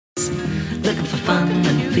looking for fun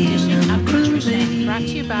and feeling Nutrition, brought to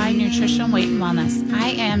you by Nutritional Weight Wellness. I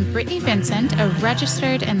am Brittany Vincent, a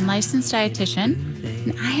registered and licensed dietitian,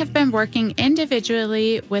 and I have been working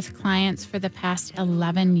individually with clients for the past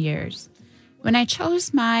 11 years. When I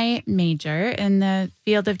chose my major in the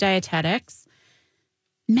field of dietetics,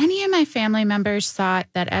 many of my family members thought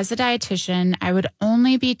that as a dietitian, I would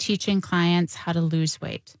only be teaching clients how to lose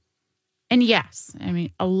weight. And yes, I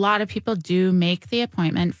mean, a lot of people do make the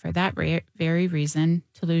appointment for that very reason,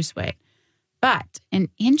 to lose weight. But an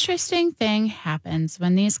interesting thing happens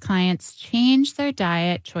when these clients change their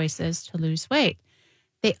diet choices to lose weight.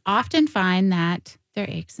 They often find that their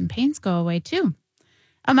aches and pains go away too,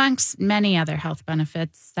 amongst many other health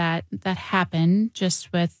benefits that happen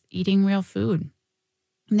just with eating real food.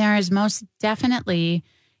 There is most definitely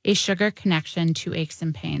a sugar connection to aches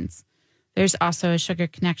and pains. There's also a sugar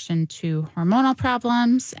connection to hormonal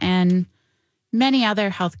problems and many other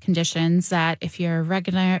health conditions that if you're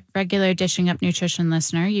a regular Dishing Up Nutrition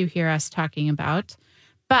listener, you hear us talking about.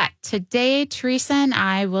 But today, Teresa and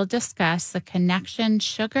I will discuss the connection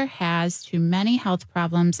sugar has to many health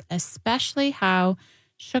problems, especially how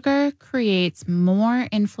sugar creates more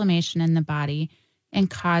inflammation in the body and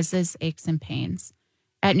causes aches and pains.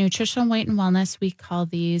 At Nutritional Weight and Wellness, we call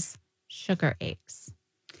these sugar aches.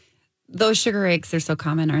 Those sugar aches are so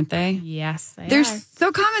common, aren't they? Yes, They're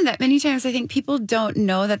so common that many times I think people don't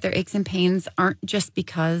know that their aches and pains aren't just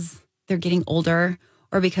because they're getting older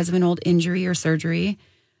or because of an old injury or surgery,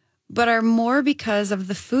 but are more because of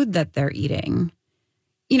the food that they're eating.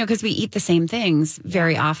 You know, because we eat the same things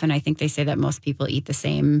very often. I think they say that most people eat the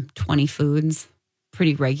same 20 foods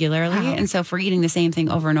pretty regularly. Wow. And so if we're eating the same thing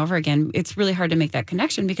over and over again, it's really hard to make that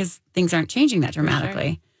connection because things aren't changing that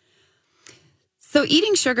dramatically. So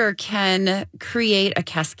eating sugar can create a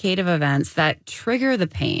cascade of events that trigger the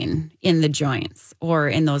pain in the joints or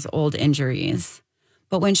in those old injuries.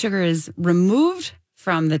 But when sugar is removed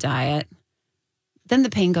from the diet, then the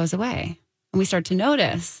pain goes away. And we start to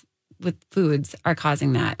notice with foods are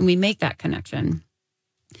causing that. And we make that connection.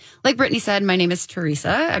 Like Brittany said, my name is Teresa.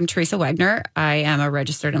 I'm Teresa Wagner. I am a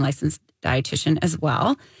registered and licensed dietitian as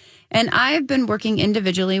well. And I've been working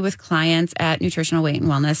individually with clients at Nutritional Weight and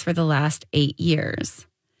Wellness for the last 8 years.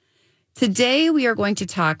 Today, we are going to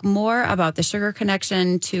talk more about the sugar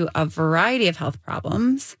connection to a variety of health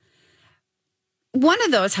problems. One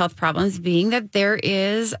of those health problems being that there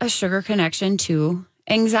is a sugar connection to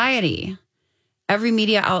anxiety. Every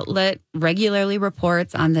media outlet regularly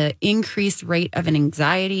reports on the increased rate of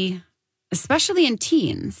anxiety, especially in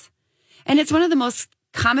teens. And it's one of the most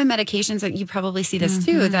common medications that you probably see this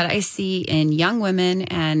too, that I see in young women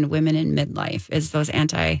and women in midlife is those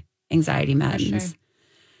anti-anxiety meds. Sure.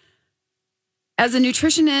 As a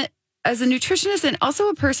nutritionist and also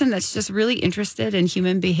a person that's just really interested in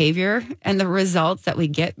human behavior and the results that we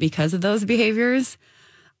get because of those behaviors,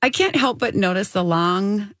 I can't help but notice the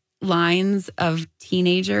long lines of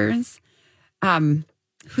teenagers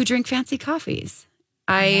who drink fancy coffees.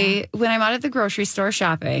 When I'm out at the grocery store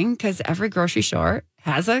shopping, because every grocery store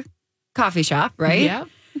has a coffee shop, right? Yeah.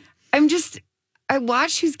 I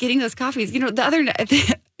watch who's getting those coffees. You know, the other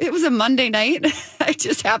night, it was a Monday night. I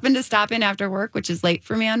just happened to stop in after work, which is late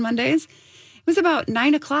for me on Mondays. It was about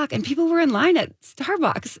 9:00 and people were in line at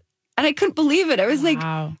Starbucks. And I couldn't believe it. I was like,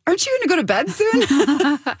 aren't you going to go to bed soon?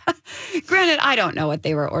 Granted, I don't know what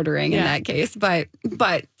they were ordering in that case, but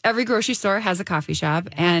every grocery store has a coffee shop.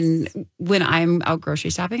 Yes. And when I'm out grocery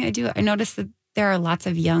shopping, I notice that there are lots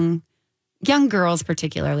of young girls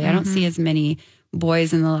particularly. I don't see as many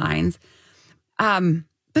boys in the lines.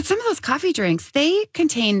 But some of those coffee drinks, they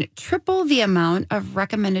contain triple the amount of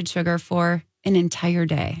recommended sugar for an entire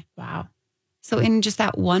day. Wow. So in just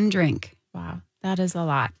that one drink. Wow. That is a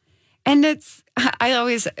lot. And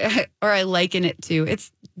I liken it to,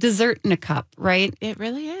 it's dessert in a cup, right? It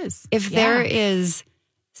really is. If there is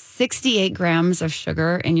 68 grams of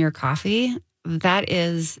sugar in your coffee, that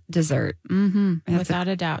is dessert. Without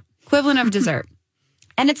a doubt. Equivalent of dessert.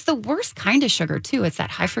 And it's the worst kind of sugar too. It's that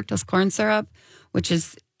high fructose corn syrup, which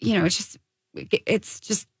is, it's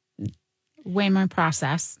just way more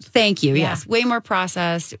processed. Thank you. Yeah. Yes. Way more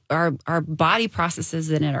processed. Our body processes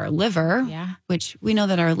it in our liver, which we know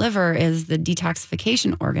that our liver is the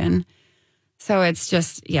detoxification organ. So it's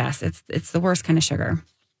just, it's the worst kind of sugar.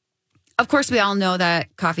 Of course, we all know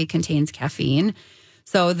that coffee contains caffeine.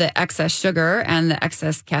 So the excess sugar and the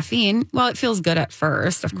excess caffeine, well, it feels good at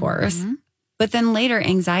first, of course, but then later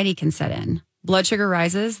anxiety can set in. Blood sugar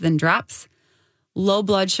rises, then drops. Low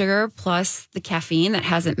blood sugar plus the caffeine that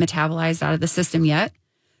hasn't metabolized out of the system yet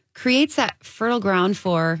creates that fertile ground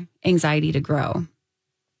for anxiety to grow.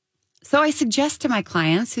 So I suggest to my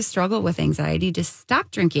clients who struggle with anxiety to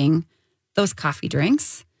stop drinking those coffee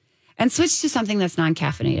drinks and switch to something that's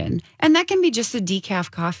non-caffeinated. And that can be just a decaf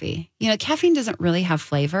coffee. Caffeine doesn't really have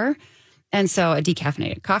flavor. And so a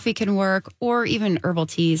decaffeinated coffee can work, or even herbal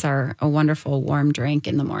teas are a wonderful warm drink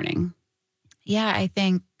in the morning. Yeah, I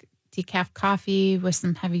think decaf coffee with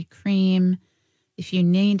some heavy cream. If you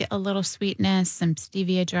need a little sweetness, some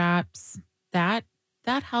stevia drops, that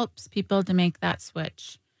helps people to make that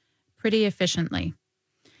switch pretty efficiently.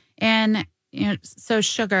 And so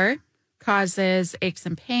sugar causes aches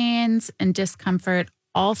and pains and discomfort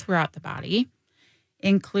all throughout the body,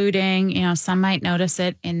 including, some might notice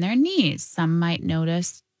it in their knees. Some might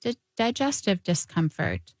notice digestive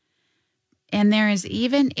discomfort. And there is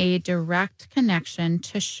even a direct connection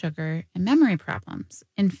to sugar and memory problems.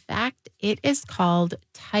 In fact, it is called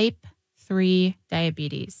type 3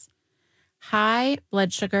 diabetes. High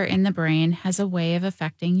blood sugar in the brain has a way of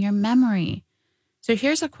affecting your memory. So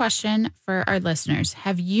here's a question for our listeners.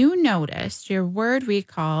 Have you noticed your word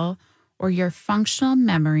recall or your functional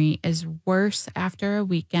memory is worse after a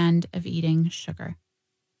weekend of eating sugar?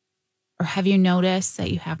 Or have you noticed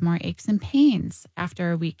that you have more aches and pains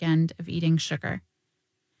after a weekend of eating sugar?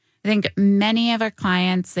 I think many of our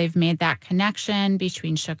clients, they've made that connection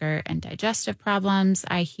between sugar and digestive problems.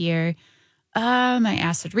 I hear, my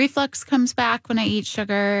acid reflux comes back when I eat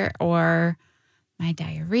sugar, or my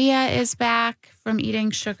diarrhea is back from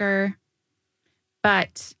eating sugar.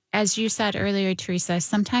 But as you said earlier, Teresa,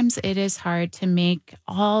 sometimes it is hard to make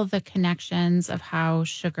all the connections of how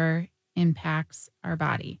sugar impacts our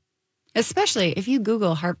body. Especially if you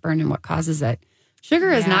Google heartburn and what causes it,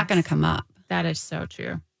 sugar is not going to come up. That is so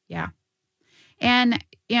true. Yeah. And,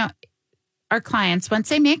 our clients, once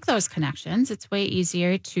they make those connections, it's way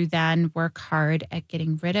easier to then work hard at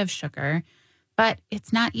getting rid of sugar. But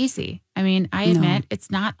it's not easy. I mean, I admit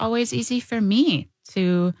it's not always easy for me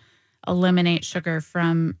to eliminate sugar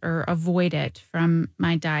from or avoid it from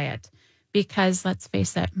my diet. Because let's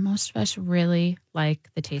face it, most of us really like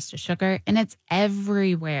the taste of sugar, and it's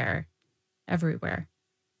everywhere. Everywhere.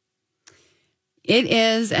 It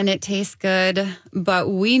is, and it tastes good, but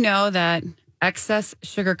we know that excess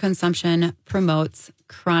sugar consumption promotes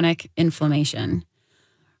chronic inflammation.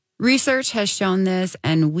 Research has shown this,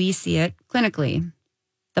 and we see it clinically.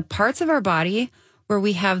 The parts of our body where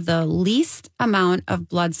we have the least amount of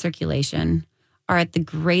blood circulation are at the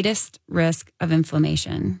greatest risk of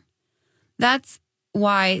inflammation. That's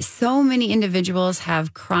why so many individuals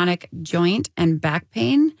have chronic joint and back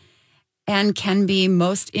pain and can be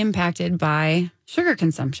most impacted by sugar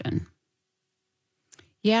consumption.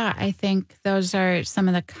 Yeah, I think those are some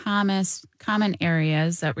of the common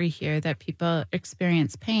areas that we hear that people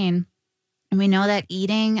experience pain. And we know that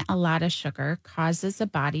eating a lot of sugar causes the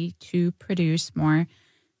body to produce more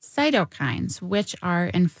cytokines, which are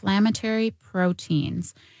inflammatory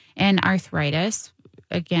proteins. And arthritis,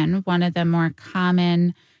 again, one of the more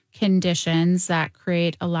common conditions that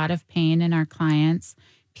create a lot of pain in our clients.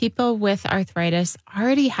 People with arthritis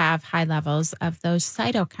already have high levels of those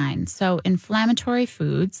cytokines. So inflammatory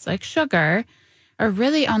foods like sugar are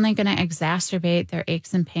really only going to exacerbate their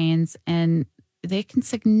aches and pains, and they can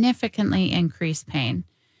significantly increase pain.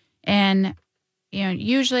 And,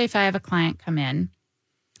 usually if I have a client come in,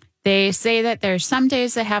 they say that there's some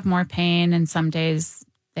days they have more pain and some days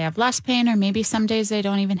they have less pain, or maybe some days they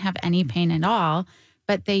don't even have any pain at all.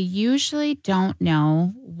 But they usually don't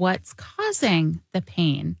know what's causing the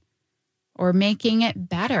pain or making it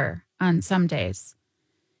better on some days.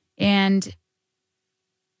 And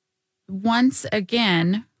once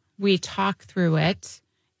again, we talk through it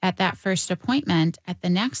at that first appointment. At the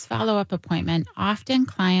next follow-up appointment, often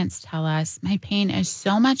clients tell us, my pain is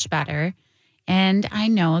so much better, and I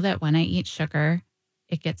know that when I eat sugar,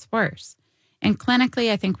 it gets worse. And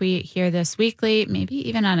clinically, I think we hear this weekly, maybe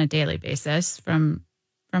even on a daily basis from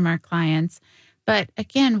our clients. But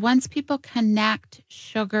again, once people connect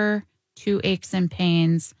sugar to aches and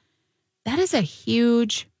pains, that is a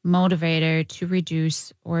huge motivator to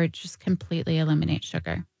reduce or just completely eliminate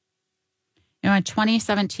sugar. A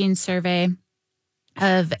 2017 survey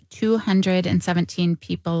of 217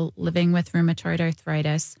 people living with rheumatoid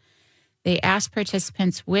arthritis, they asked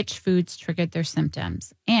participants which foods triggered their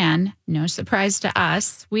symptoms. And no surprise to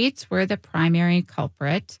us, sweets were the primary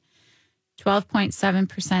culprit.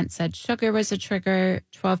 12.7% said sugar was a trigger.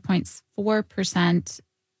 12.4%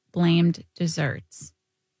 blamed desserts.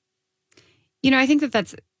 I think that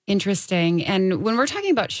that's interesting. And when we're talking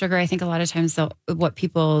about sugar, I think a lot of times what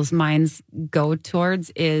people's minds go towards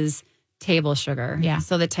is table sugar. Yeah.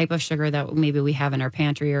 So the type of sugar that maybe we have in our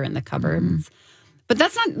pantry or in the cupboards. Mm-hmm. But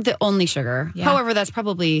that's not the only sugar. Yeah. However, that's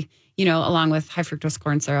probably, along with high fructose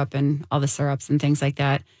corn syrup and all the syrups and things like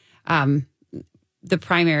that. The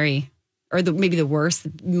primary, or maybe the worst,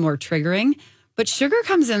 more triggering. But sugar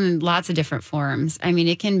comes in lots of different forms. I mean,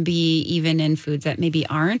 it can be even in foods that maybe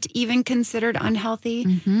aren't even considered unhealthy.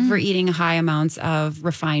 If we're eating high amounts of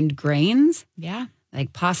refined grains. Yeah.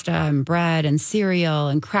 Like pasta and bread and cereal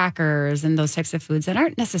and crackers and those types of foods that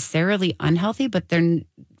aren't necessarily unhealthy, but they're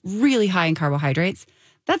really high in carbohydrates.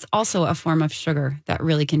 That's also a form of sugar that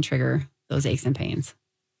really can trigger those aches and pains.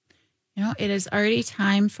 It is already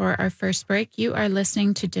time for our first break. You are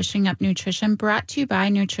listening to Dishing Up Nutrition, brought to you by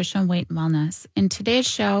Nutritional Weight Wellness. In today's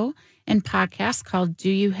show and podcast called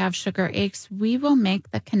Do You Have Sugar Aches?, we will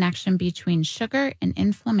make the connection between sugar and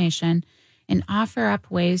inflammation and offer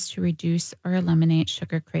up ways to reduce or eliminate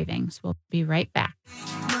sugar cravings. We'll be right back.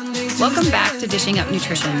 Welcome back to Dishing Up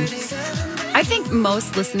Nutrition. I think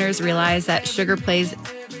most listeners realize that sugar plays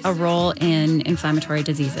a role in inflammatory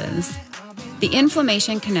diseases. The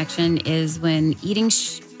inflammation connection is when eating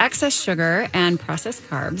excess sugar and processed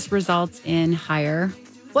carbs results in higher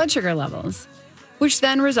blood sugar levels, which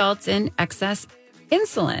then results in excess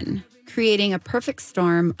insulin, creating a perfect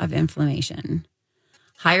storm of inflammation.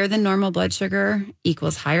 Higher than normal blood sugar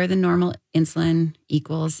equals higher than normal insulin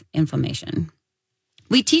equals inflammation.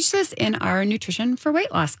 We teach this in our nutrition for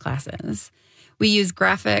weight loss classes. We use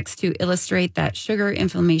graphics to illustrate that sugar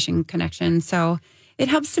inflammation connection. So it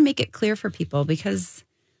helps to make it clear for people because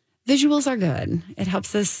visuals are good. It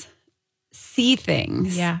helps us see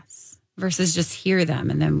things versus just hear them.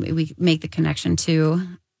 And then we make the connection to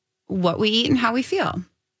what we eat and how we feel.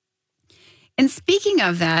 And speaking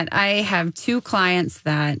of that, I have two clients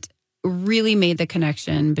that really made the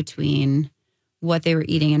connection between what they were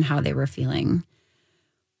eating and how they were feeling.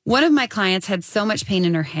 One of my clients had so much pain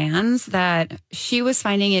in her hands that she was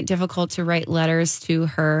finding it difficult to write letters to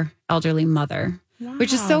her elderly mother. Wow.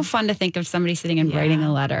 Which is so fun to think of somebody sitting and writing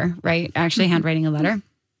a letter, right? Actually handwriting a letter.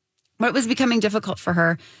 But it was becoming difficult for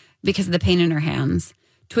her because of the pain in her hands.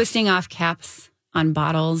 Twisting off caps on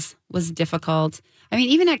bottles was difficult. I mean,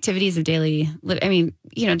 even activities of daily,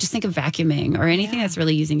 just think of vacuuming or anything that's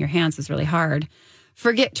really using your hands is really hard.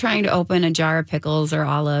 Forget trying to open a jar of pickles or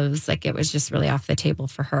olives. Like it was just really off the table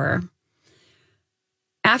for her.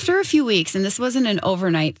 After a few weeks, and this wasn't an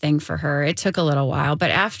overnight thing for her, it took a little while,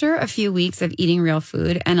 but after a few weeks of eating real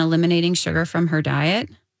food and eliminating sugar from her diet,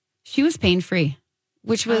 she was pain-free,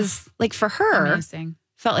 which was like for her, amazing.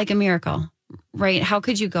 Felt like a miracle, right? How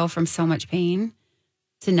could you go from so much pain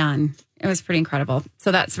to none? It was pretty incredible.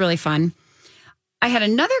 So that's really fun. I had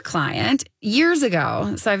another client years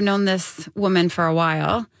ago. So I've known this woman for a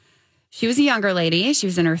while. She was a younger lady. She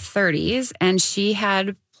was in her 30s and she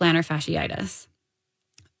had plantar fasciitis.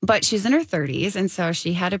 But she's in her 30s, and so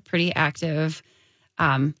she had a pretty active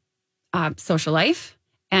social life,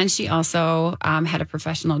 and she also had a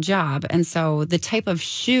professional job. And so the type of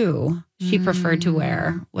shoe she preferred to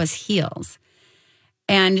wear was heels.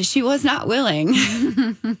 And she was not willing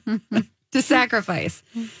to sacrifice.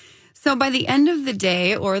 So by the end of the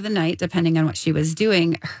day or the night, depending on what she was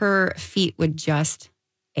doing, her feet would just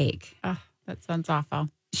ache. Oh, that sounds awful.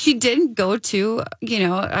 She did go to,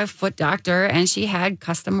 a foot doctor and she had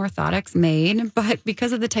custom orthotics made, but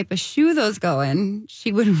because of the type of shoe those go in,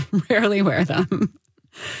 she would rarely wear them.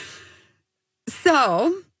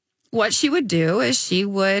 So what she would do is she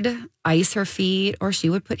would ice her feet or she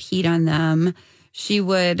would put heat on them. She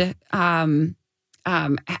would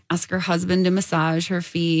ask her husband to massage her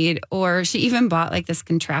feet, or she even bought like this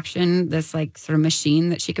contraption, this like sort of machine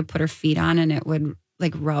that she could put her feet on and it would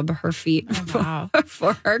like rub her feet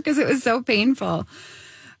for her because it was so painful.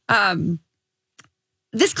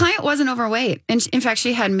 This client wasn't overweight. And in fact,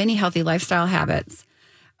 she had many healthy lifestyle habits.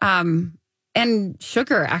 And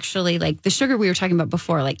sugar, actually, like the sugar we were talking about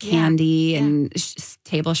before, like candy and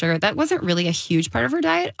table sugar, that wasn't really a huge part of her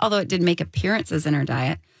diet, although it did make appearances in her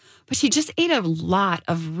diet. But she just ate a lot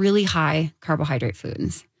of really high carbohydrate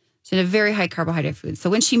foods. She had a very high carbohydrate food. So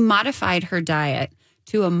when she modified her diet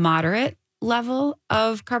to a moderate level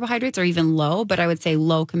of carbohydrates, or even low, but I would say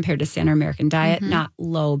low compared to standard American diet, not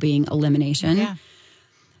low being elimination. Yeah.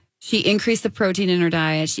 She increased the protein in her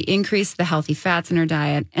diet. She increased the healthy fats in her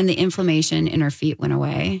diet, and the inflammation in her feet went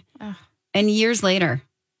away. And years later,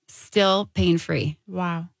 still pain-free.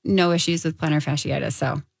 Wow. No issues with plantar fasciitis.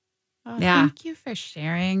 So, Thank you for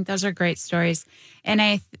sharing. Those are great stories.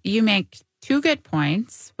 And you make two good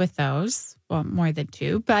points with those. Well, more than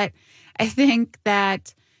two, but I think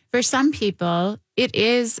that for some people, it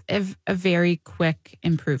is a very quick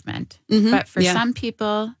improvement. But for some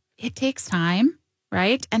people, it takes time,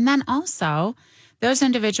 right? And then also, those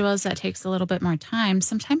individuals that takes a little bit more time,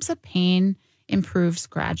 sometimes the pain improves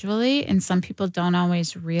gradually, and some people don't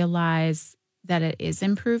always realize that it is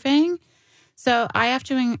improving. So I have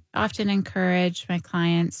to often encourage my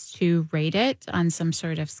clients to rate it on some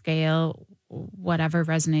sort of scale, whatever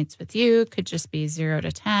resonates with you. Could just be 0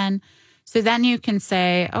 to 10. So then you can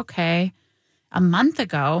say, okay, a month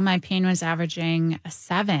ago, my pain was averaging a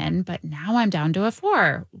 7, but now I'm down to a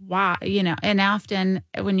 4. Wow. And often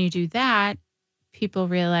when you do that, people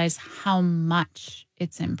realize how much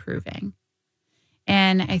it's improving.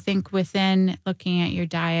 And I think within looking at your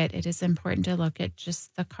diet, it is important to look at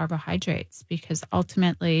just the carbohydrates, because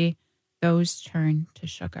ultimately those turn to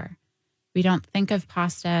sugar. We don't think of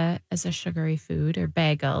pasta as a sugary food or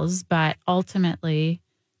bagels, but ultimately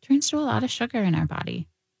it turns to a lot of sugar in our body.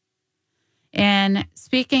 And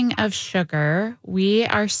speaking of sugar, we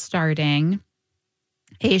are starting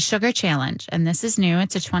a sugar challenge, and this is new.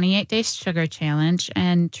 It's a 28-day sugar challenge.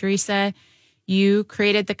 And Teresa, you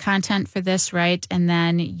created the content for this, right? And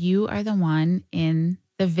then you are the one in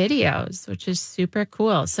the videos, which is super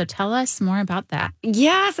cool. So tell us more about that.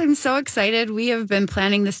 Yes, I'm so excited. We have been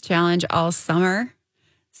planning this challenge all summer.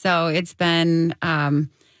 So it's been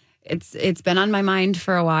it's been on my mind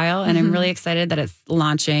for a while, and I'm really excited that it's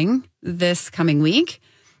launching this coming week.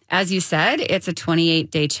 As you said, it's a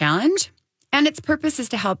 28-day challenge, and its purpose is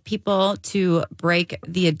to help people to break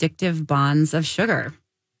the addictive bonds of sugar.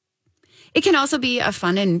 It can also be a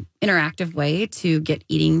fun and interactive way to get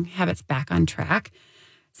eating habits back on track,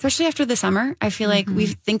 especially after the summer. I feel like we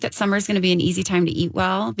think that summer is going to be an easy time to eat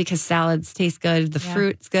well because salads taste good, the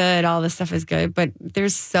fruit's good, all this stuff is good. But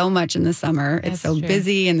there's so much in the summer. It's so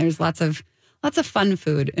busy, and there's lots of fun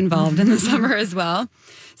food involved in the summer as well.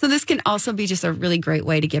 So this can also be just a really great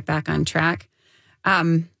way to get back on track.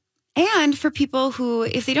 And for people who,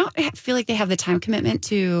 if they don't feel like they have the time commitment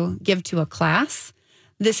to give to a class,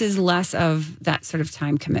 this is less of that sort of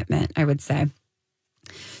time commitment, I would say.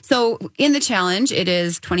 So in the challenge, it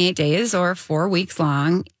is 28 days or 4 weeks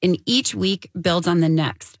long, and each week builds on the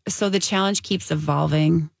next. So the challenge keeps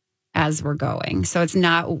evolving as we're going. So it's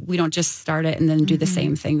not, we don't just start it and then do the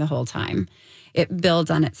same thing the whole time. It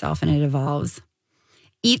builds on itself and it evolves.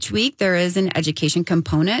 Each week, there is an education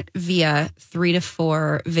component via 3 to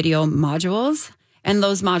 4 video modules, and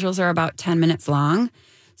those modules are about 10 minutes long.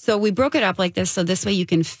 So we broke it up like this, so this way you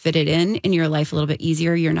can fit it in your life a little bit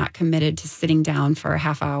easier. You're not committed to sitting down for a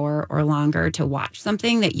half hour or longer to watch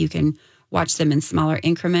something, that you can watch them in smaller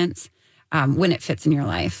increments when it fits in your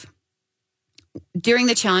life. During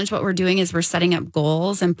the challenge, what we're doing is we're setting up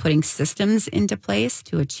goals and putting systems into place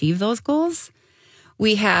to achieve those goals.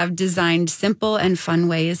 We have designed simple and fun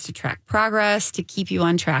ways to track progress, to keep you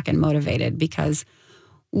on track and motivated, because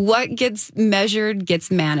what gets measured gets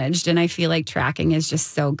managed. And I feel like tracking is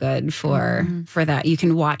just so good for that. You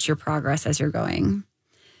can watch your progress as you're going.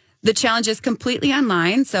 The challenge is completely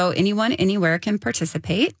online, so anyone, anywhere can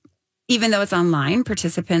participate. Even though it's online,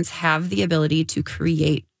 participants have the ability to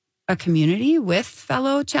create a community with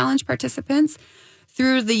fellow challenge participants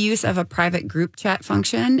through the use of a private group chat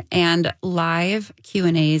function and live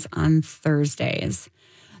Q&As on Thursdays.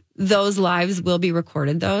 Those lives will be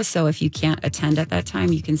recorded, though, so if you can't attend at that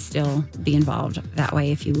time, you can still be involved that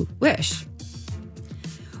way if you wish.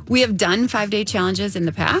 We have done 5-day challenges in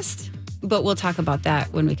the past, but we'll talk about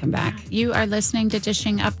that when we come back. You are listening to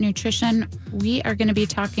Dishing Up Nutrition. We are going to be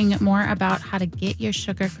talking more about how to get your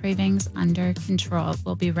sugar cravings under control.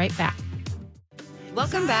 We'll be right back.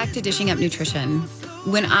 Welcome back to Dishing Up Nutrition.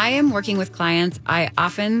 When I am working with clients, I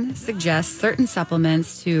often suggest certain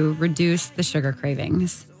supplements to reduce the sugar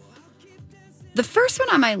cravings. The first one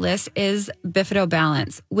on my list is Bifido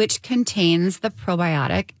Balance, which contains the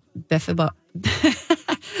probiotic Bifido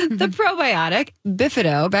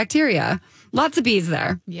bacteria. Lots of B's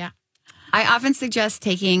there. Yeah. I often suggest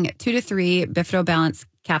taking 2 to 3 Bifido Balance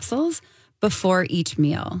capsules before each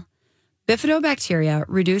meal. Bifido bacteria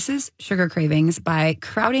reduces sugar cravings by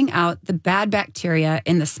crowding out the bad bacteria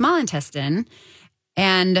in the small intestine.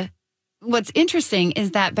 And what's interesting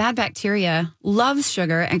is that bad bacteria loves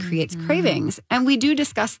sugar and creates cravings. And we do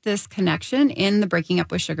discuss this connection in the Breaking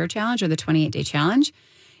Up with Sugar Challenge, or the 28-day challenge,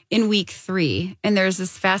 in week 3. And there's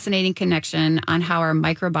this fascinating connection on how our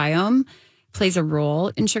microbiome plays a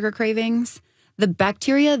role in sugar cravings. The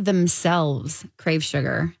bacteria themselves crave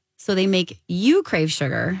sugar, so they make you crave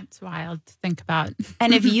sugar. It's wild to think about.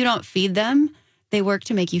 And if you don't feed them, they work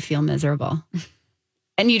to make you feel miserable.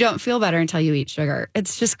 And you don't feel better until you eat sugar.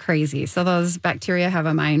 It's just crazy. So those bacteria have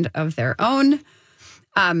a mind of their own.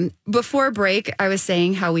 Before break, I was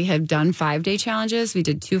saying how we have done 5-day challenges. We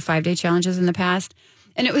did 2 5-day challenges in the past.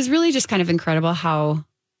 And it was really just kind of incredible how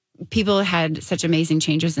people had such amazing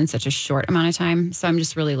changes in such a short amount of time. So I'm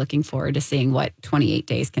just really looking forward to seeing what 28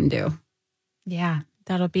 days can do. Yeah,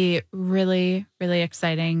 that'll be really, really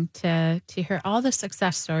exciting to hear all the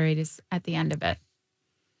success stories at the end of it.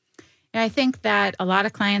 And I think that a lot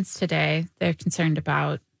of clients today, they're concerned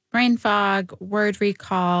about brain fog, word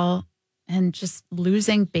recall, and just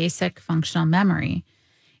losing basic functional memory.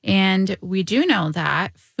 And we do know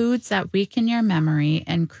that foods that weaken your memory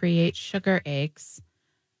and create sugar aches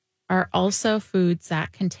are also foods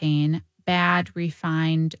that contain bad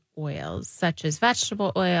refined oils, such as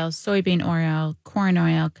vegetable oil, soybean oil, corn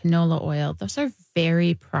oil, canola oil. Those are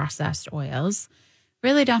very processed oils,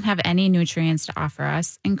 really don't have any nutrients to offer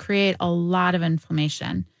us and create a lot of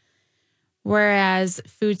inflammation. Whereas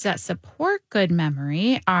foods that support good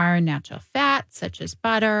memory are natural fats, such as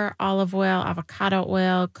butter, olive oil, avocado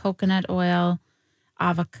oil, coconut oil,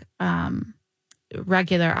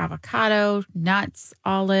 regular avocado, nuts,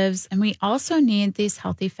 olives. And we also need these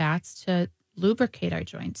healthy fats to lubricate our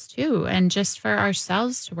joints too, and just for our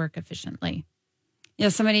cells to work efficiently. Yeah,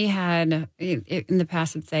 somebody had in the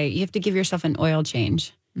past would say, you have to give yourself an oil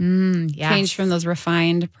change. Yes. Change from those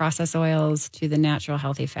refined processed oils to the natural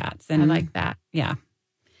healthy fats. And I like that. Yeah.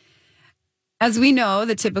 As we know,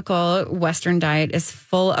 the typical Western diet is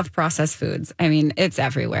full of processed foods. I mean, it's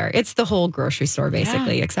everywhere. It's the whole grocery store,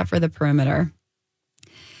 basically, except for the perimeter.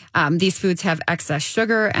 These foods have excess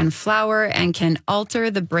sugar and flour and can alter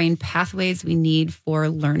the brain pathways we need for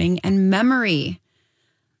learning and memory.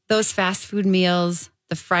 Those fast food meals,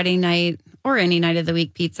 the Friday night or any night of the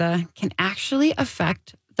week pizza, can actually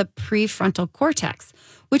affect the prefrontal cortex,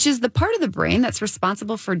 which is the part of the brain that's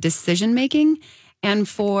responsible for decision making and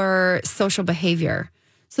for social behavior.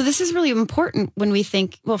 So this is really important when we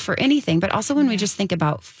think, well, for anything, but also when we just think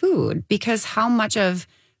about food, because how much of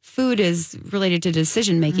food is related to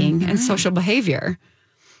decision making and social behavior.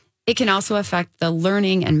 It can also affect the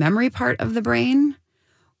learning and memory part of the brain.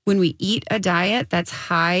 When we eat a diet that's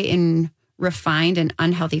high in refined and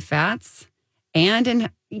unhealthy fats and in,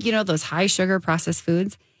 those high sugar processed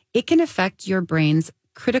foods, it can affect your brain's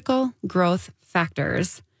critical growth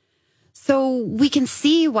factors. So we can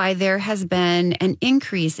see why there has been an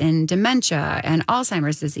increase in dementia and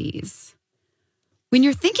Alzheimer's disease. When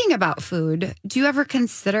you're thinking about food, do you ever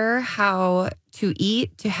consider how to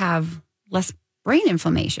eat to have less brain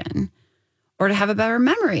inflammation or to have a better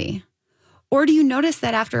memory? Or do you notice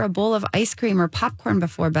that after a bowl of ice cream or popcorn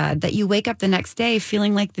before bed that you wake up the next day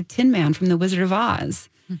feeling like the Tin Man from The Wizard of Oz,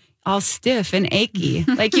 all stiff and achy,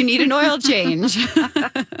 like you need an oil change?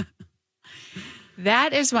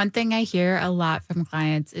 That is one thing I hear a lot from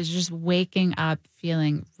clients is just waking up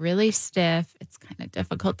feeling really stiff. It's kind of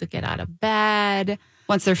difficult to get out of bed.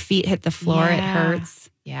 Once their feet hit the floor, it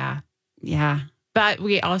hurts. Yeah. Yeah. But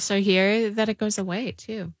we also hear that it goes away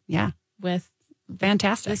too. Yeah. With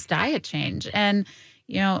fantastic this diet change. And,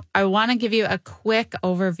 I want to give you a quick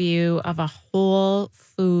overview of a whole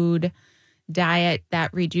food diet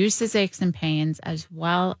that reduces aches and pains as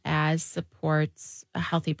well as supports a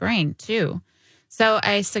healthy brain too. So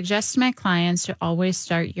I suggest to my clients to always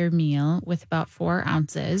start your meal with about 4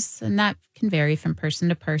 ounces, and that can vary from person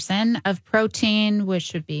to person, of protein,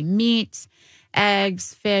 which would be meat,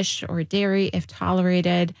 eggs, fish, or dairy if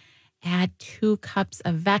tolerated. Add 2 cups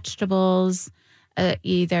of vegetables,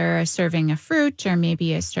 either a serving of fruit or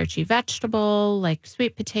maybe a starchy vegetable like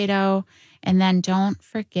sweet potato. And then don't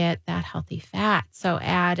forget that healthy fat. So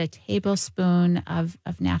add a tablespoon of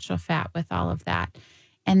natural fat with all of that.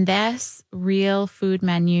 And this real food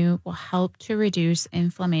menu will help to reduce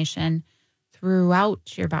inflammation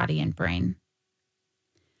throughout your body and brain.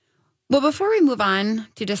 Well, before we move on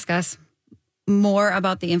to discuss more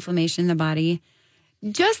about the inflammation in the body,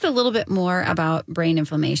 just a little bit more about brain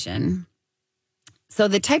inflammation. So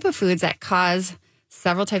the type of foods that cause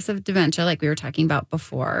several types of dementia, like we were talking about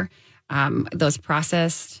before, those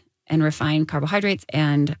processed and refined carbohydrates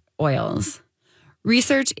and oils.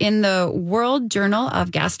 Research in the World Journal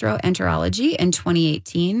of Gastroenterology in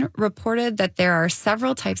 2018 reported that there are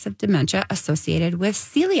several types of dementia associated with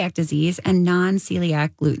celiac disease and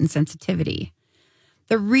non-celiac gluten sensitivity.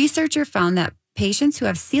 The researcher found that patients who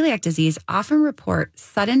have celiac disease often report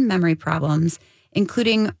sudden memory problems,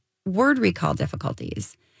 including word recall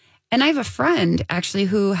difficulties. And I have a friend actually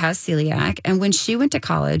who has celiac, and when she went to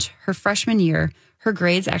college, her freshman year, her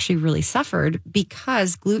grades actually really suffered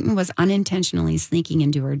because gluten was unintentionally sneaking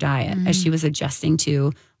into her diet as she was adjusting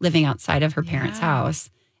to living outside of her parents'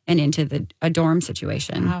 house and into a dorm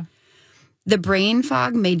situation. Wow. The brain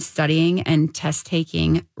fog made studying and test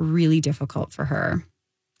taking really difficult for her.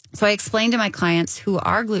 So I explained to my clients who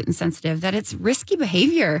are gluten sensitive that it's risky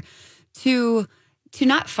behavior to to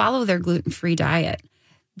not follow their gluten-free diet.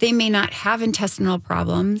 They may not have intestinal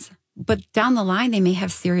problems, but down the line, they may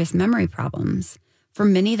have serious memory problems. For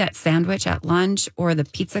many, that sandwich at lunch or the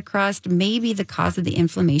pizza crust may be the cause of the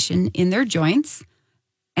inflammation in their joints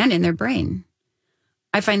and in their brain.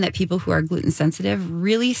 I find that people who are gluten sensitive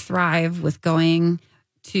really thrive with going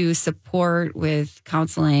to support, with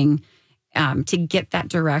counseling, to get that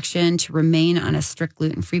direction, to remain on a strict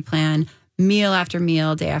gluten-free plan, meal after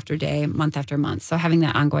meal, day after day, month after month. So having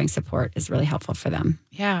that ongoing support is really helpful for them.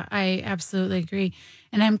 Yeah, I absolutely agree.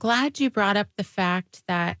 And I'm glad you brought up the fact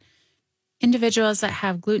that individuals that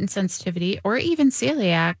have gluten sensitivity or even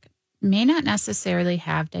celiac may not necessarily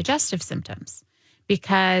have digestive symptoms,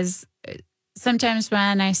 because sometimes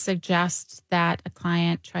when I suggest that a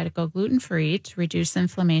client try to go gluten-free to reduce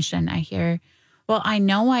inflammation, I hear, well, I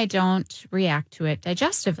know I don't react to it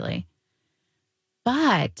digestively.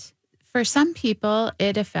 But for some people,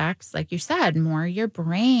 it affects, like you said, more your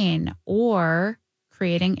brain or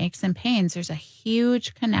creating aches and pains. There's a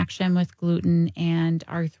huge connection with gluten and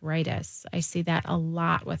arthritis. I see that a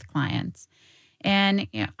lot with clients. And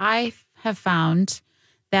I have found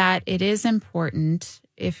that it is important,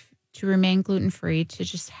 if to remain gluten-free, to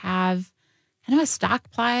just have kind of a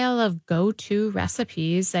stockpile of go-to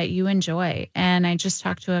recipes that you enjoy. And I just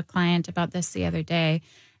talked to a client about this the other day.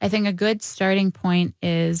 I think a good starting point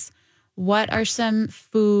is, what are some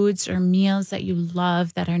foods or meals that you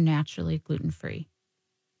love that are naturally gluten-free?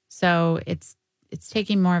 So it's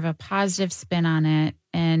taking more of a positive spin on it,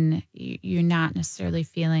 and you're not necessarily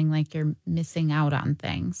feeling like you're missing out on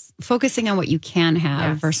things. Focusing on what you can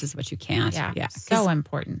have versus what you can't. Yeah. So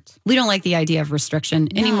important. We don't like the idea of restriction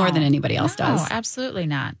any more than anybody else does. No, absolutely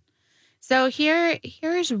not. So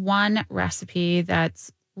here's one recipe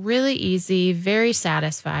that's really easy, very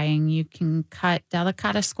satisfying. You can cut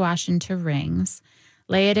delicata squash into rings,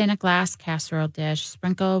 lay it in a glass casserole dish,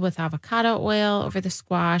 sprinkle with avocado oil over the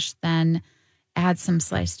squash, then add some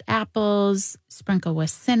sliced apples, sprinkle with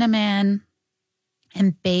cinnamon,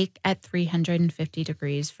 and bake at 350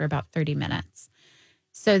 degrees for about 30 minutes.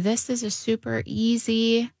 So this is a super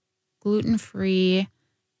easy, gluten-free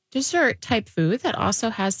dessert type food that also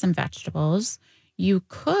has some vegetables. You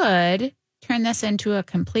could turn this into a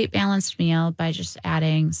complete balanced meal by just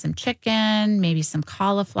adding some chicken, maybe some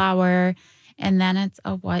cauliflower, and then it's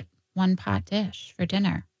a one-pot dish for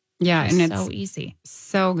dinner. Yeah, and it's so easy.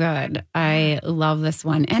 So good. I love this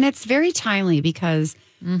one. And it's very timely because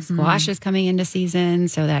squash is coming into season.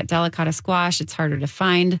 So that delicata squash, it's harder to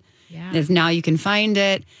find. Yeah. As now you can find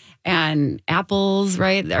it. And apples,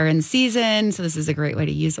 right, are in season. So this is a great way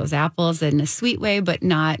to use those apples in a sweet way, but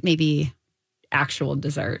not maybe actual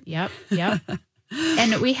dessert. Yep.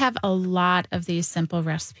 And we have a lot of these simple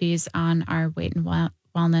recipes on our Weight and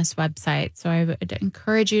Wellness website. So I would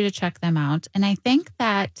encourage you to check them out. And I think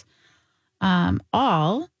that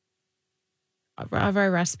all of our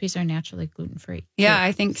recipes are naturally gluten-free. Yeah,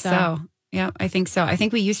 I think so. Yeah, I think so. I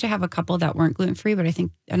think we used to have a couple that weren't gluten-free, but I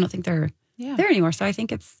don't think they're there anymore. So I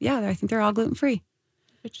think I think they're all gluten-free.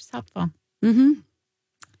 Which is helpful. Mm-hmm.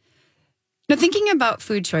 Now, thinking about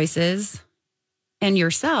food choices and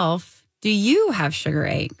yourself, do you have sugar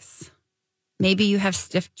aches? Maybe you have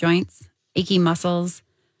stiff joints, achy muscles.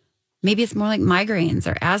 Maybe it's more like migraines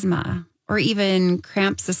or asthma, or even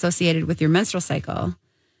cramps associated with your menstrual cycle.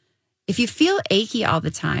 If you feel achy all the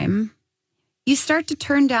time, you start to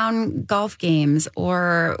turn down golf games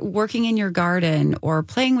or working in your garden or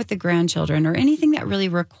playing with the grandchildren or anything that really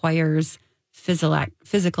requires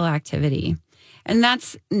physical activity. And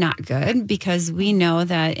that's not good, because we know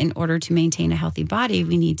that in order to maintain a healthy body,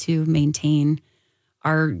 we need to maintain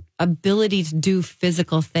our ability to do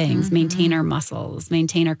physical things, maintain our muscles,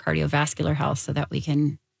 maintain our cardiovascular health so that we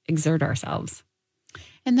can exert ourselves.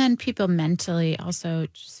 And then people mentally also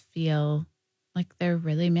just feel like they're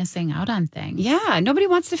really missing out on things. Yeah, nobody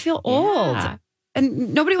wants to feel old.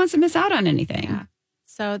 And nobody wants to miss out on anything. Yeah.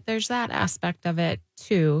 So there's that aspect of it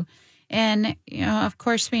too. And, of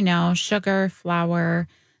course, we know sugar, flour,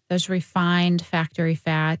 those refined factory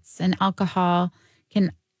fats, and alcohol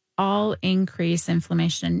can all increase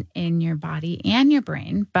inflammation in your body and your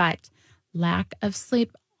brain, but lack of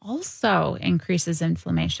sleep also increases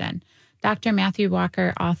inflammation. Dr. Matthew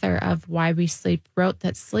Walker, author of Why We Sleep, wrote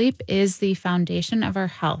that sleep is the foundation of our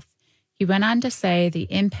health. He went on to say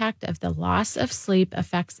the impact of the loss of sleep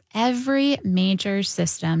affects every major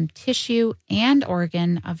system, tissue, and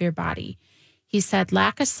organ of your body. He said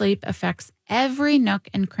lack of sleep affects every nook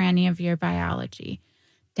and cranny of your biology,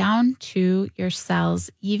 down to your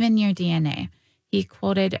cells, even your DNA. He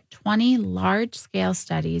quoted 20 large-scale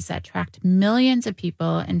studies that tracked millions of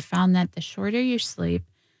people and found that the shorter you sleep,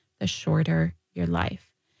 the shorter your life.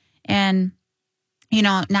 And, you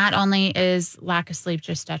know, not only is lack of sleep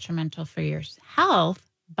just detrimental for your health,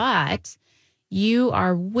 but you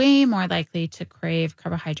are way more likely to crave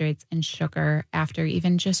carbohydrates and sugar after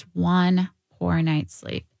even just one poor night's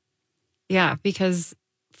sleep. Yeah, because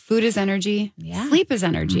food is energy. Yeah. Sleep is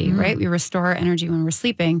energy, right? We restore our energy when we're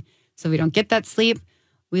sleeping. So we don't get that sleep.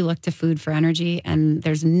 We look to food for energy. And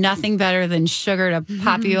there's nothing better than sugar to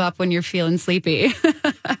pop you up when you're feeling sleepy.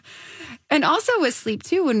 And also with sleep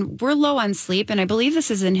too, when we're low on sleep, and I believe this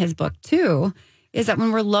is in his book too, is that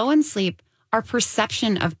when we're low on sleep, our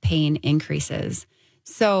perception of pain increases.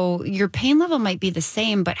 So your pain level might be the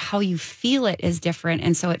same, but how you feel it is different.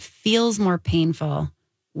 And so it feels more painful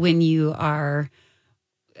when you are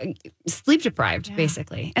sleep deprived,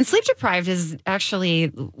 basically. And sleep deprived is actually,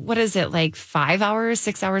 what is it, like 5 hours,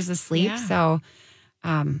 6 hours of sleep? Yeah. So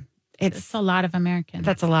It's a lot of Americans.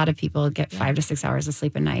 that's a lot of people get 5 to 6 hours of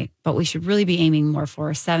sleep a night, but we should really be aiming more for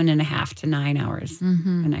 7.5 to 9 hours a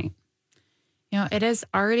night. You know, it is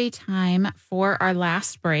already time for our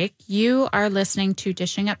last break. You are listening to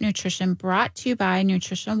Dishing Up Nutrition, brought to you by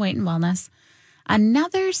Nutritional Weight and Wellness.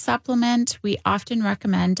 Another supplement we often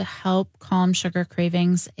recommend to help calm sugar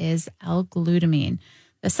cravings is L-glutamine.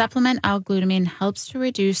 The supplement L-glutamine helps to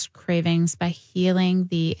reduce cravings by healing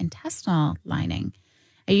the intestinal lining.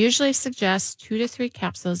 I usually suggest 2 to 3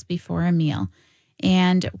 capsules before a meal.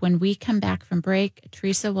 And when we come back from break,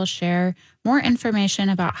 Teresa will share more information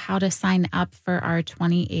about how to sign up for our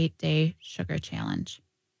 28-day sugar challenge.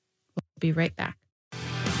 We'll be right back.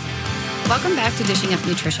 Welcome back to Dishing Up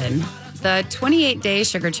Nutrition. The 28-day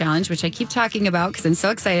sugar challenge, which I keep talking about because I'm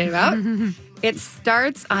so excited about, it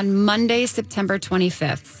starts on Monday, September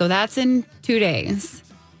 25th. So that's in 2 days.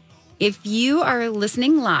 If you are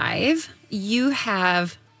listening live, you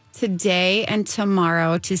have today and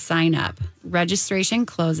tomorrow to sign up. Registration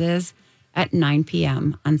closes at 9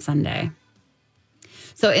 p.m. on Sunday.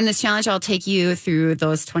 So in this challenge, I'll take you through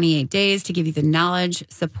those 28 days to give you the knowledge,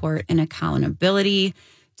 support, and accountability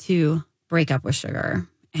to break up with sugar.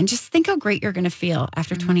 And just think how great you're going to feel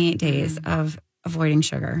after 28 days of avoiding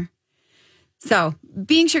sugar. So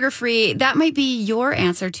being sugar-free, that might be your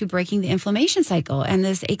answer to breaking the inflammation cycle and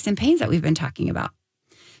this aches and pains that we've been talking about.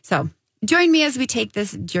 So join me as we take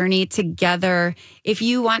this journey together. If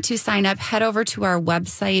you want to sign up, head over to our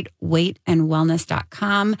website,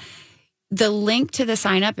 weightandwellness.com. The link to the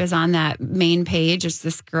sign up is on that main page. It's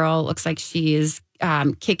this girl, looks like she is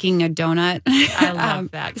kicking a donut. I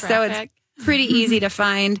love that graphic. So it's pretty easy to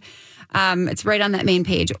find. It's right on that main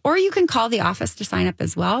page. Or you can call the office to sign up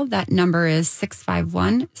as well. That number is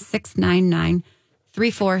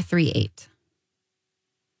 651-699-3438.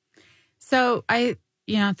 So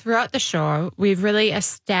throughout the show, we've really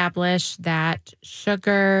established that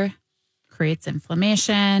sugar creates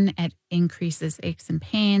inflammation. It increases aches and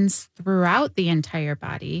pains throughout the entire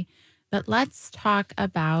body. But let's talk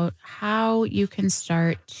about how you can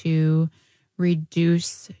start to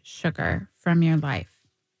reduce sugar from your life.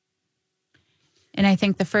 And I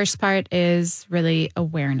think the first part is really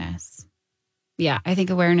awareness. Yeah, I think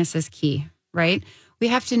awareness is key, right? We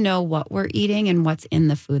have to know what we're eating and what's in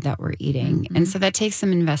the food that we're eating. And so that takes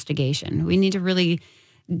some investigation. We need to really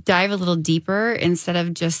dive a little deeper instead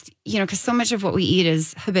of just, because so much of what we eat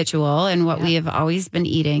is habitual and what we have always been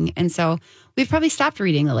eating. And so we've probably stopped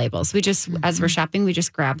reading the labels. We just, as we're shopping, we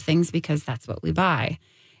just grab things because that's what we buy.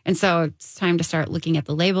 And so it's time to start looking at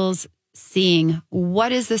the labels, seeing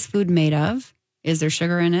what is this food made of? Is there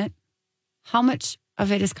sugar in it? How much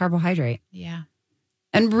of it is carbohydrate? Yeah.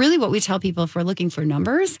 And really what we tell people if we're looking for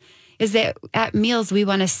numbers is that at meals, we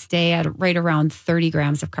want to stay at right around 30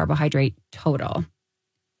 grams of carbohydrate total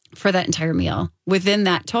for that entire meal. Within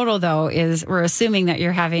that total, though, we're assuming that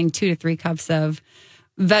you're having 2 to 3 cups of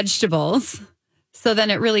vegetables. So then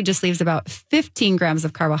it really just leaves about 15 grams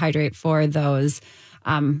of carbohydrate for those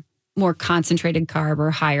more concentrated carb or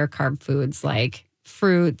higher carb foods like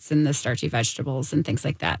fruits and the starchy vegetables and things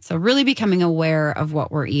like that. So really becoming aware of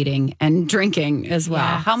what we're eating and drinking as well.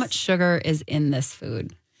 Yes. How much sugar is in this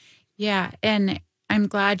food? Yeah. And I'm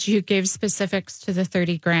glad you gave specifics to the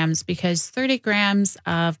 30 grams because 30 grams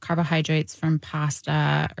of carbohydrates from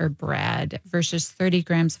pasta or bread versus 30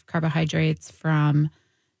 grams of carbohydrates from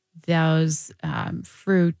those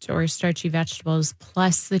fruit or starchy vegetables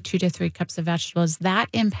plus the 2 to 3 cups of vegetables, that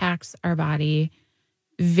impacts our body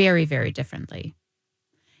very, very differently.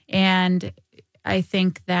 And I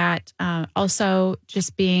think that also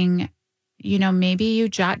just being, maybe you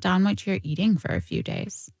jot down what you're eating for a few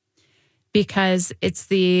days because it's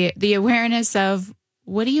the awareness of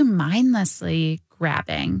what are you mindlessly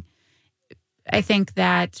grabbing? I think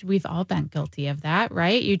that we've all been guilty of that,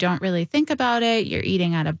 right? You don't really think about it. You're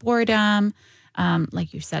eating out of boredom.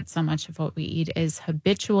 Like you said, so much of what we eat is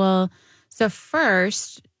habitual. So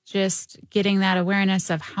first, just getting that awareness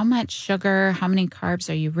of how much sugar, how many carbs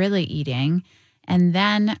are you really eating? And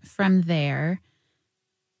then from there,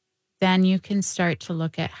 then you can start to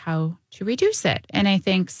look at how to reduce it. And I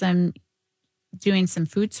think doing some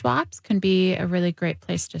food swaps can be a really great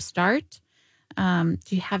place to start. Do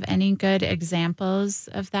you have any good examples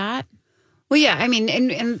of that? Well, yeah. I mean,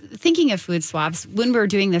 and thinking of food swaps, when we're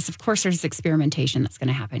doing this, of course, there's experimentation that's going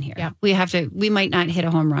to happen here. Yeah. We might not hit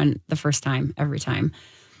a home run the first time, every time.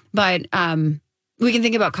 But we can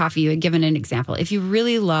think about coffee. You had given an example. If you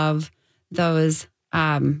really love those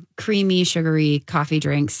creamy, sugary coffee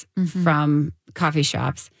drinks from coffee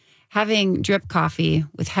shops, having drip coffee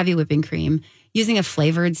with heavy whipping cream, using a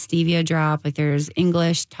flavored stevia drop, like there's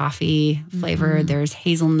English toffee flavored, there's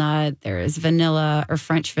hazelnut, there's vanilla or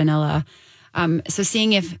French vanilla. So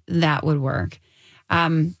seeing if that would work.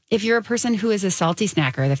 If you're a person who is a salty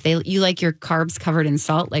snacker, if you like your carbs covered in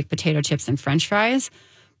salt, like potato chips and French fries,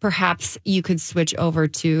 perhaps you could switch over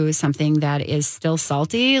to something that is still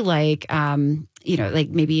salty, like like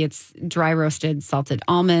maybe it's dry roasted salted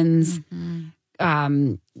almonds,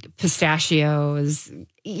 pistachios,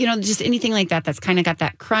 just anything like that. That's kind of got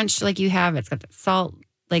that crunch like you have. It's got that salt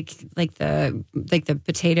like the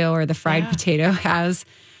potato or the fried potato has.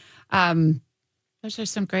 Those are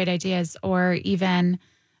some great ideas. Or even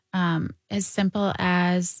as simple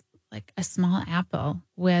as like a small apple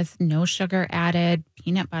with no sugar added,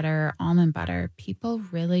 peanut butter, almond butter. People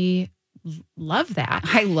really love that.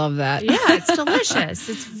 I love that. Yeah, it's delicious.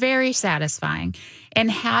 It's very satisfying. And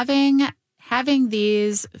having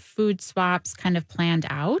these food swaps kind of planned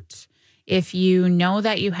out, if you know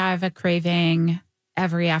that you have a craving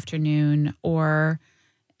every afternoon or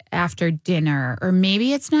after dinner, or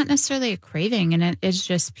maybe it's not necessarily a craving and it is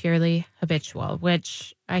just purely habitual,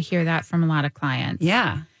 which I hear that from a lot of clients.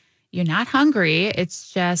 Yeah. You're not hungry.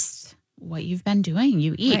 It's just what you've been doing.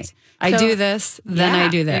 You eat. Right. I do this, then I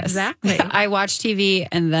do this. Exactly. I watch TV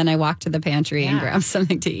and then I walk to the pantry and grab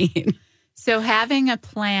something to eat. So having a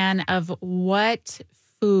plan of what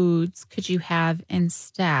foods could you have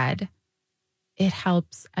instead, it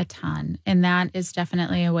helps a ton. And that is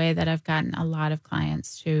definitely a way that I've gotten a lot of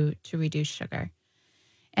clients to reduce sugar.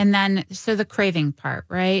 And then, so the craving part,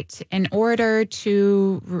 right? In order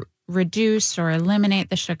to reduce or eliminate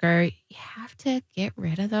the sugar, you have to get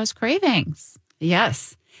rid of those cravings.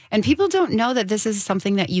 Yes. And people don't know that this is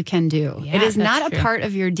something that you can do. Yeah, it is not true. a part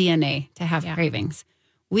of your DNA to have cravings.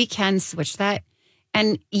 We can switch that.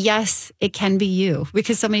 And yes, it can be you,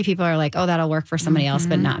 because so many people are like, oh, that'll work for somebody else,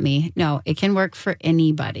 but not me. No, it can work for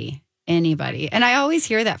anybody. And I always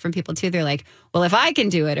hear that from people too. They're like, well, if I can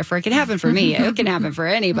do it, if it can happen for me, it can happen for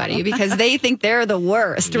anybody, because they think they're the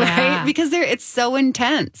worst, right? Because it's so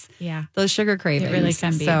intense. Yeah. Those sugar cravings. It really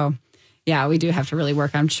can be. So yeah, we do have to really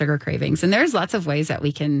work on sugar cravings. And there's lots of ways that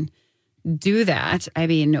we can do that. I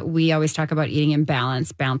mean, we always talk about eating in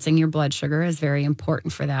balance. Balancing your blood sugar is very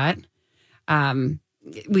important for that.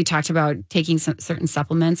 We talked about taking some certain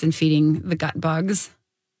supplements and feeding the gut bugs,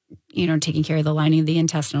 taking care of the lining of the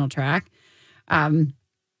intestinal tract.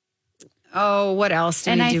 What else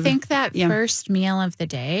do we do? And I think that first meal of the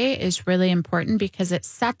day is really important because it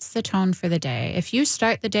sets the tone for the day. If you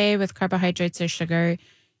start the day with carbohydrates or sugar,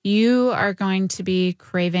 you are going to be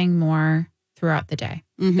craving more throughout the day.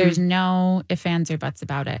 There's no ifs, ands, or buts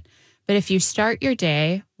about it. But if you start your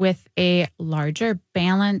day with a larger,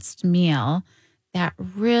 balanced meal, that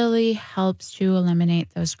really helps to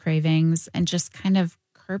eliminate those cravings and just kind of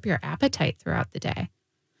curb your appetite throughout the day.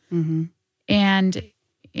 And,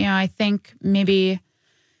 I think maybe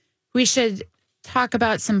we should talk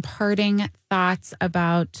about some parting thoughts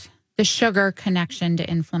about the sugar connection to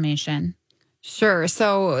inflammation. Sure.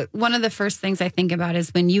 So one of the first things I think about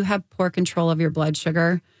is when you have poor control of your blood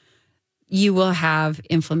sugar, you will have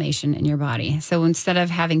inflammation in your body. So instead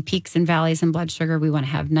of having peaks and valleys in blood sugar, we want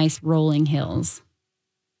to have nice rolling hills.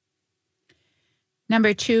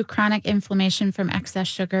 Number 2, chronic inflammation from excess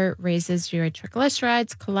sugar raises your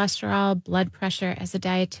triglycerides, cholesterol, blood pressure. As a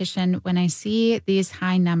dietitian, when I see these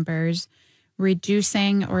high numbers,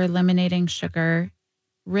 reducing or eliminating sugar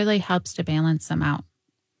really helps to balance them out.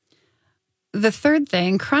 The third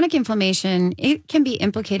thing, chronic inflammation, it can be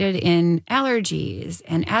implicated in allergies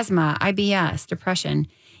and asthma, IBS, depression,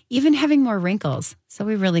 even having more wrinkles. So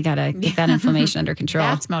we really got to get that inflammation under control.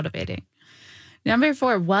 That's motivating. Number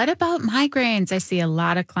 4, what about migraines? I see a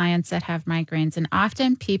lot of clients that have migraines, and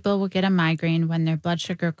often people will get a migraine when their blood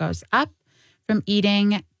sugar goes up from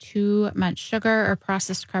eating too much sugar or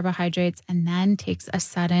processed carbohydrates and then takes a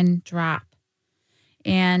sudden drop.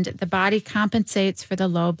 And the body compensates for the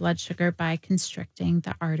low blood sugar by constricting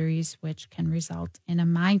the arteries, which can result in a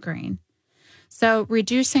migraine. So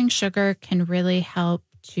reducing sugar can really help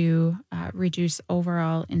to reduce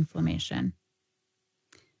overall inflammation.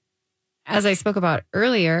 As I spoke about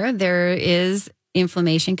earlier, there is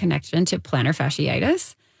inflammation connection to plantar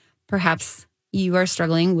fasciitis. Perhaps you are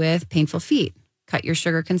struggling with painful feet. Cut your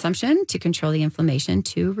sugar consumption to control the inflammation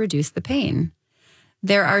to reduce the pain.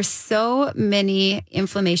 There are so many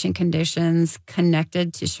inflammation conditions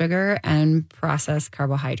connected to sugar and processed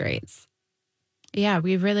carbohydrates. Yeah,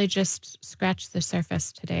 we really just scratched the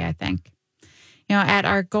surface today, I think. At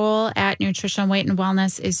our goal at Nutritional Weight and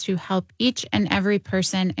Wellness is to help each and every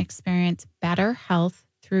person experience better health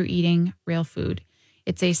through eating real food.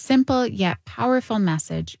 It's a simple yet powerful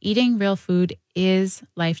message. Eating real food is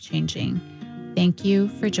life-changing. Thank you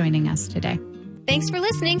for joining us today. Thanks for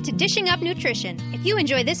listening to Dishing Up Nutrition. If you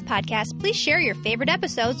enjoy this podcast, please share your favorite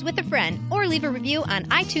episodes with a friend or leave a review on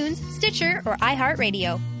iTunes, Stitcher, or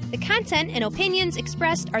iHeartRadio. The content and opinions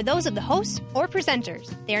expressed are those of the hosts or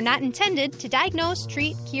presenters. They are not intended to diagnose,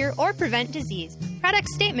 treat, cure, or prevent disease. Product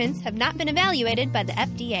statements have not been evaluated by the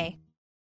FDA.